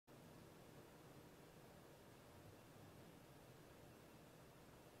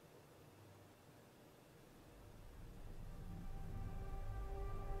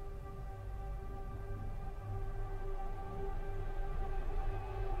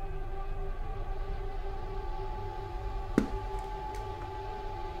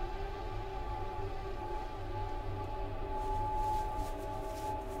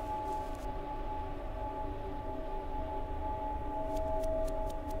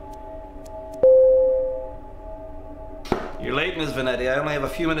You're late, Ms. Vanetti. I only have a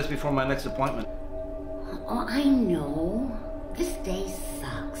few minutes before my next appointment. Oh, I know. This day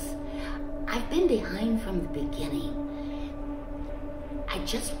sucks. I've been behind from the beginning. I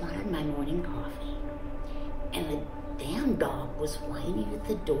just wanted my morning coffee. And the damn dog was whining at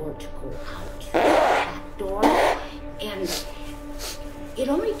the door to go out the back door. And it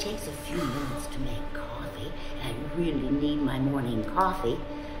only takes a few minutes to make coffee. And I really need my morning coffee.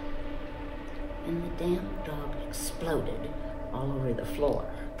 And the damn dog exploded all over the floor.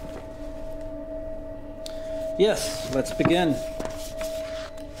 Yes, let's begin.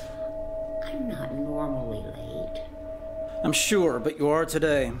 I'm not normally late. I'm sure, but you are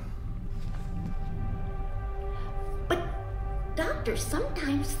today. But, Doctor,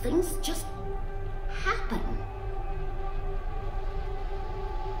 sometimes things just happen.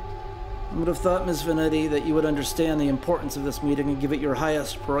 I would have thought, Ms. Vanetti, that you would understand the importance of this meeting and give it your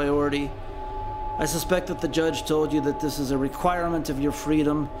highest priority. I suspect that the judge told you that this is a requirement of your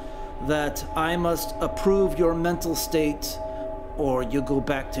freedom, that I must approve your mental state or you go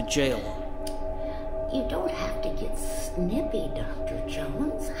back to jail. You don't have to get snippy, Dr.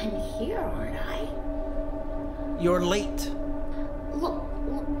 Jones. I'm here, aren't I? You're late. Look,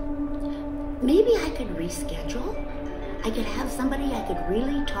 maybe I could reschedule. I could have somebody I could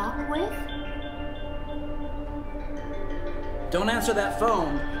really talk with. Don't answer that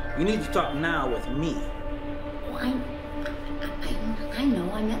phone. You need to talk now with me. Oh, I know.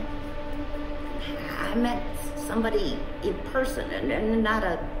 I meant somebody in person and not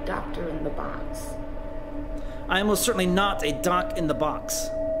a doctor in the box. I am most certainly not a doc in the box.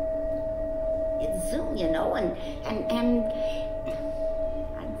 It's Zoom, you know, and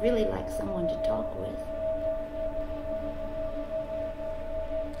I'd really like someone to talk with.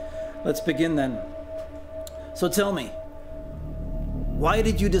 Let's begin then. So tell me, why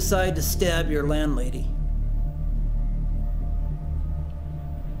did you decide to stab your landlady?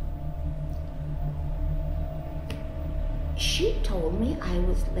 She told me I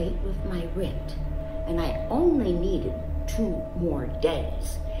was late with my rent, and I only needed 2 more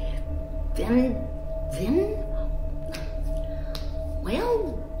days. Then,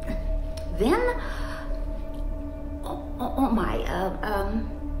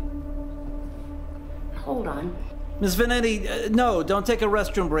 hold on. Ms. Vanetti, no, don't take a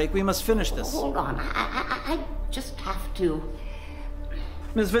restroom break. We must finish this. Hold on, I just have to.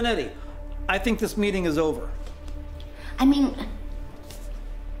 Ms. Vanetti, I think this meeting is over. I mean,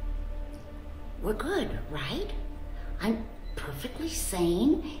 we're good, right? I'm perfectly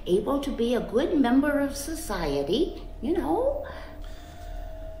sane, able to be a good member of society, you know?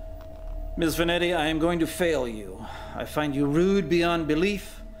 Ms. Vanetti, I am going to fail you. I find you rude beyond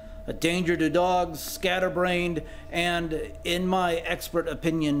belief, a danger to dogs, scatterbrained, and, in my expert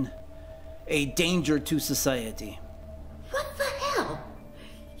opinion, a danger to society. What the hell?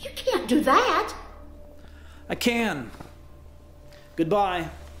 You can't do that. I can. Goodbye.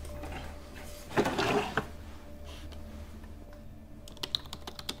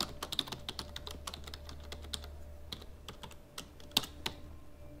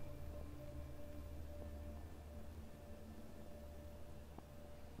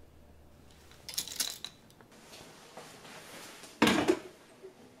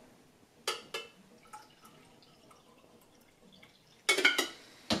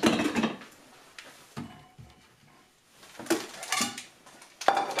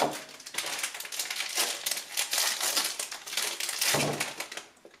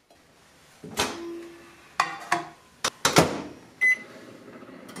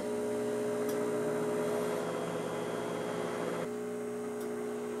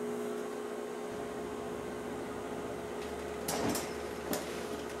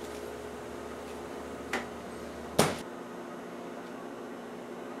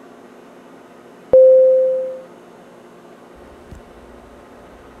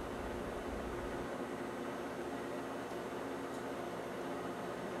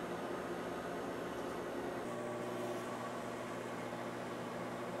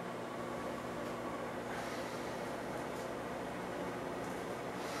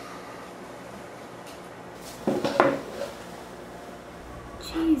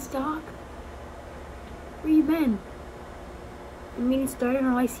 Jeez, Doc. Where you been? The meeting started and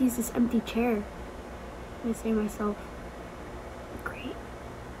all I see is this empty chair. I say to myself, great.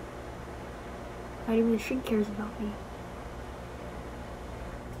 Not even the shrink cares about me.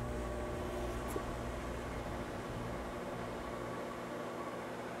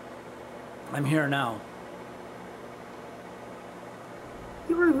 I'm here now.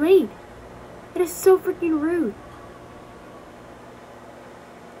 You were late. That is so freaking rude.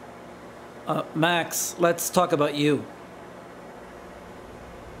 Max, let's talk about you.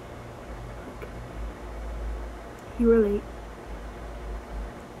 You were late.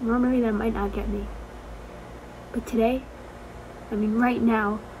 Normally that might not get me. But today, I mean right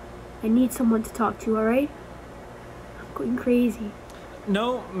now, I need someone to talk to, alright? I'm going crazy.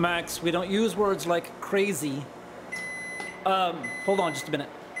 No, Max, we don't use words like crazy. Hold on just a minute.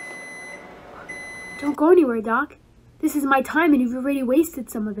 Don't go anywhere, Doc. This is my time and you've already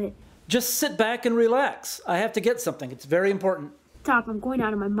wasted some of it. Just sit back and relax. I have to get something. It's very important. Doc, I'm going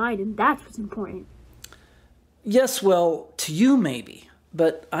out of my mind and that's what's important. Yes, well, to you maybe.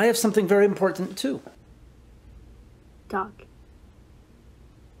 But I have something very important too. Doc,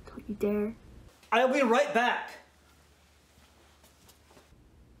 don't you dare. I'll be right back.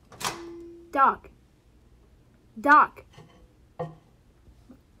 Doc. Doc.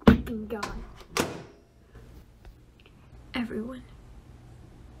 Fucking God. Everyone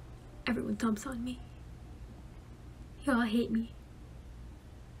dumps on me. Y'all hate me.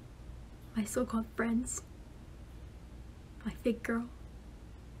 My so-called friends. My fake girl.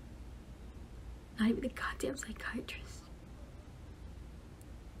 Not even a goddamn psychiatrist.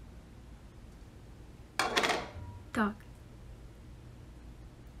 Doc.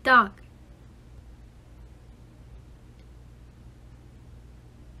 Doc.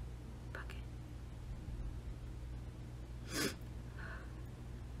 Fuck it.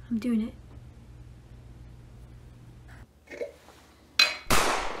 I'm doing it.